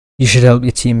You should help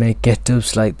your teammate get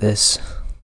dubs like this.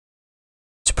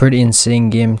 It's a pretty insane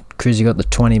game. Crazy got the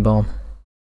 20 bomb.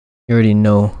 You already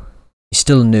know. He's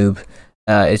still a noob.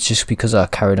 It's just because I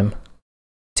carried him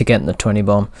to get in the 20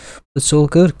 bomb. But it's all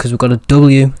good because we've got a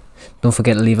W. Don't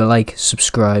forget to leave a like,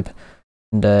 subscribe,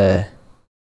 and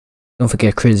don't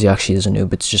forget Crazy actually is a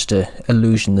noob. It's just a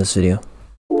illusion, this video.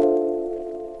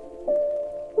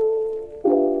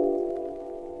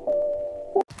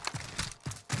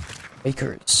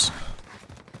 Bakers.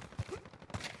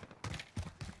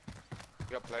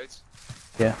 You got plates?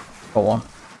 Yeah, got one.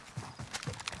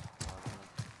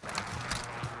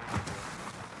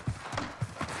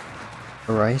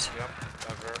 Right. Yep,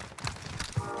 never.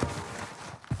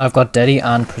 I've got Daddy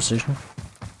and Precision.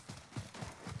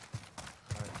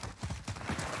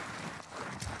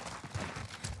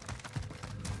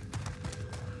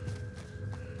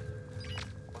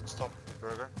 One stop,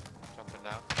 burger. Jumping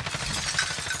now.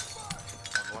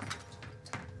 One.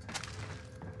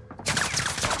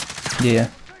 Yeah.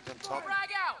 On top.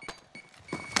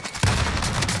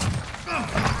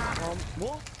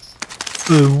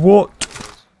 What?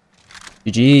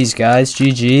 GG's, guys.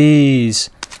 GG's.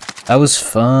 That was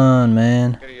fun,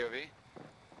 man. Get a UAV.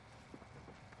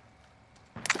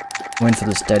 Waiting for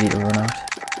this Daddy to run out.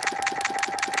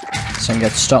 So I can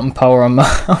get stopping power on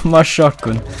my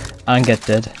shotgun and get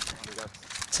dead.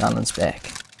 Silence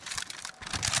back.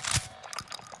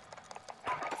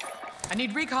 I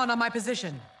need recon on my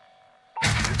position.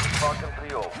 Falcon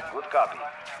 3-0, good copy.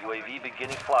 UAV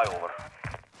beginning flyover.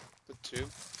 The 2.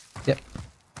 Yep.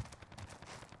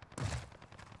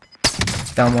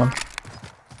 Down one.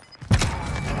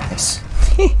 Nice.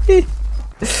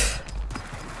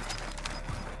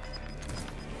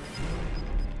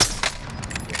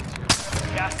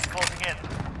 Gas is closing in.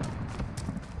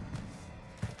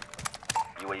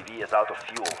 UAV is out of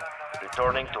fuel.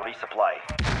 Returning to resupply.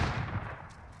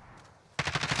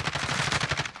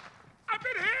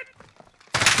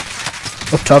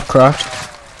 Up top, cracked.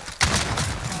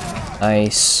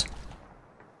 Nice.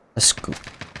 Let's go.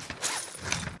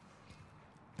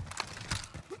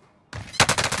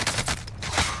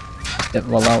 Yep,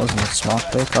 well that wasn't a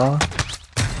smart break, are they?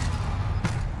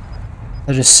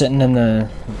 They're just sitting in the...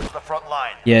 The front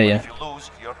line. Yeah, yeah. If you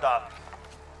lose, you're done.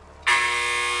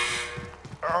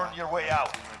 Earn your way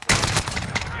out.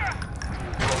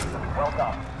 Well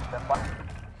done. I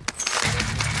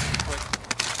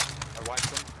wiped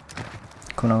them.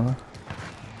 Coming over.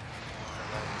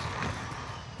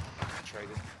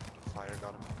 Traded. Fire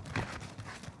got him.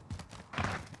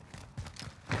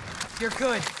 You're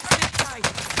good. Sit tight.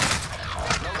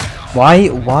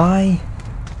 Why?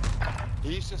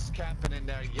 He's just camping in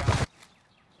there, yeah.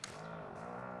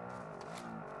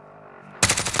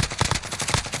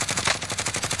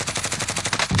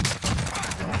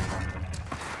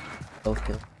 Both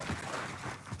kill.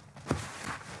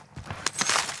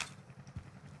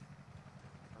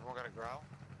 Everyone got a growl?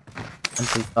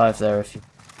 MP5 there if you...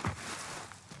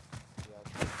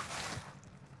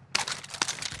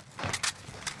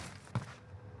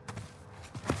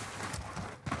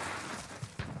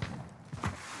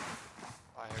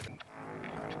 I heard him.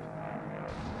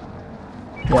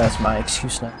 Yeah, that's my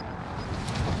excuse now.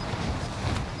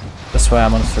 That's why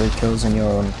I'm on 3 kills and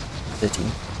you're on 13.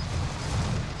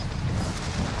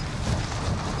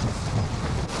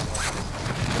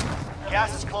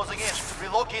 Gas is closing in.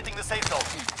 Relocating the safe zone.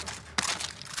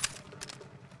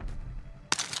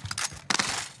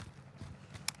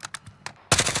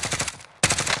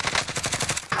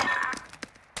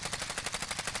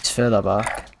 He's further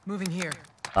back. Moving here.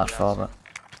 That far, but...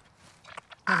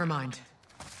 Never mind.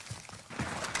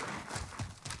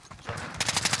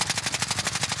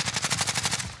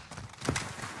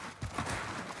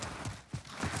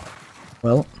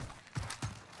 Well...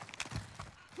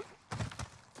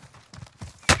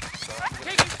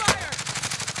 Taking fire!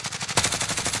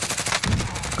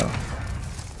 Go.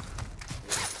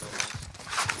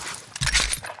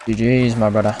 GG's, my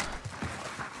brother.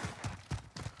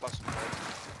 Plus some plates.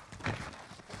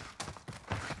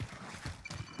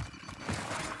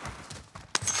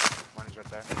 Money's right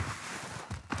there.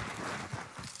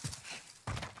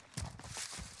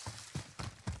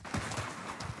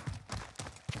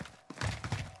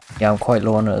 Yeah, I'm quite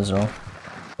low on it as well.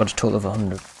 Got a total of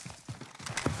 100.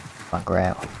 My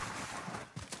growl.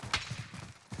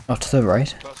 Oh, to the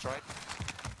right. Close right.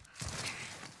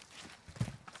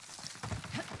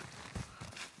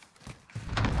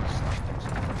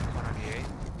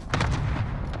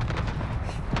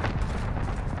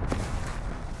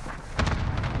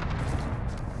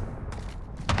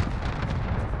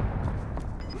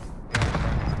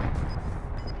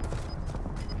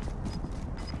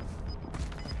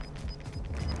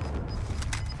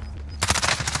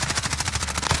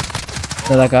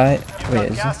 Another guy. You've Wait, got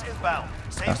is gas it? inbound.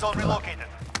 Safe Oh, zone no. relocated.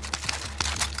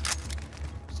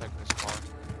 Second this car.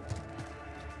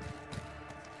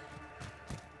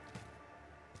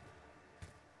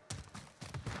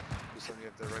 You said you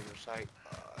have the regular sight.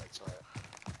 It's alright.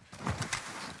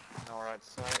 No right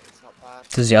sight. It's not bad.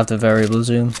 Does he have the variable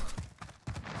zoom?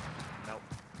 Nope.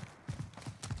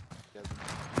 Doesn't.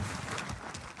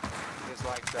 It's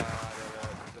like the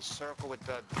circle with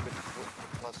the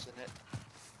plus in it.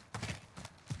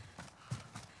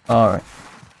 Alright.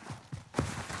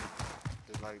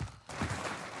 There's like.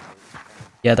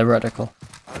 Yeah, the reticle.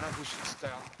 I don't know if we should stay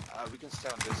on. We can stay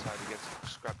on this side to get some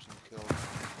scraps and kills.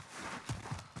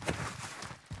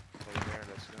 Over there,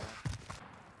 let's go.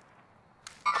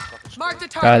 Fucking Mark the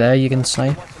straight. Guy target. there, you can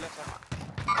snipe. What's the left hand?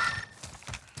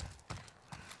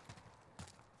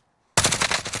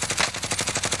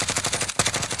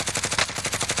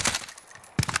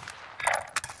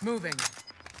 Moving.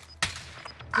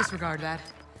 Disregard that.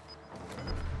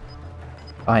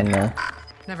 Behind there.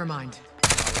 Never mind.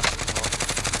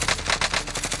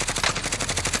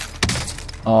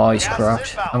 Oh, he's Gas is cracked.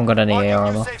 inbound. I haven't got any Marking AR new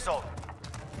ammo. safe zone.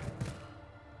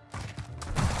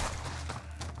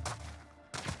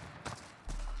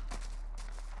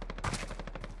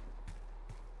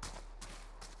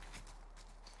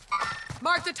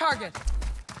 Mark the target.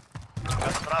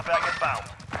 Gas drop bag inbound.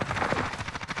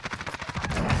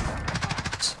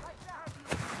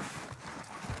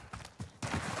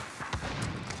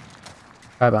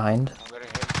 Guy behind. I'm gonna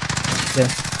hit. Yeah.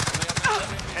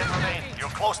 10 remain. You're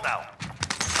close now.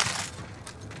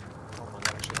 Oh my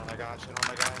god, shit on that guy, shit on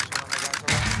that guy, shit on that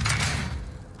guy.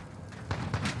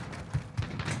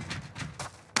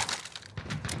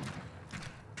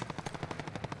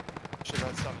 Should have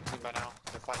had 17 by now.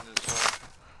 They're fighting this way.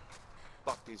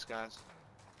 Fuck these guys.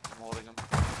 I'm holding them.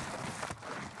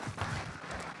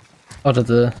 Out of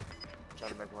the.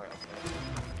 Trying to make my way up there.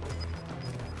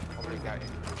 Already got in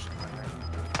position right there.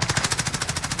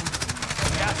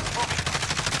 Gas is moving.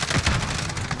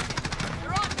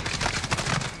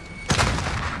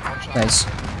 One shot. Nice.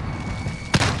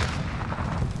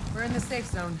 We're in the safe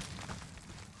zone.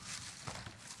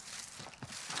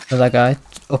 Another guy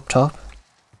up top.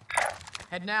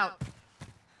 Heading out.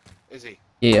 Is he?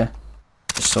 Yeah.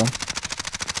 Just saw him.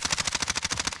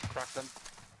 Cracked him.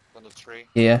 On the tree.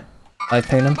 Yeah. I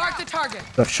pinged him. Mark the target.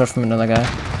 Got shot from another guy.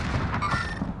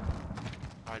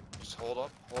 Alright, just hold up.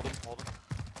 Hold him, hold him.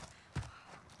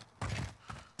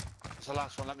 It's the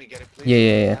last one. Let me get it, please.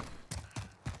 Yeah.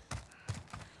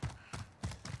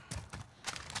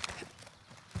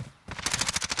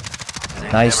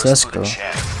 Nice, let's go.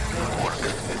 Thank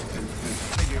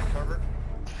you, covered.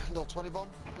 Little 20 bomb.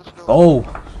 Let's go. Oh!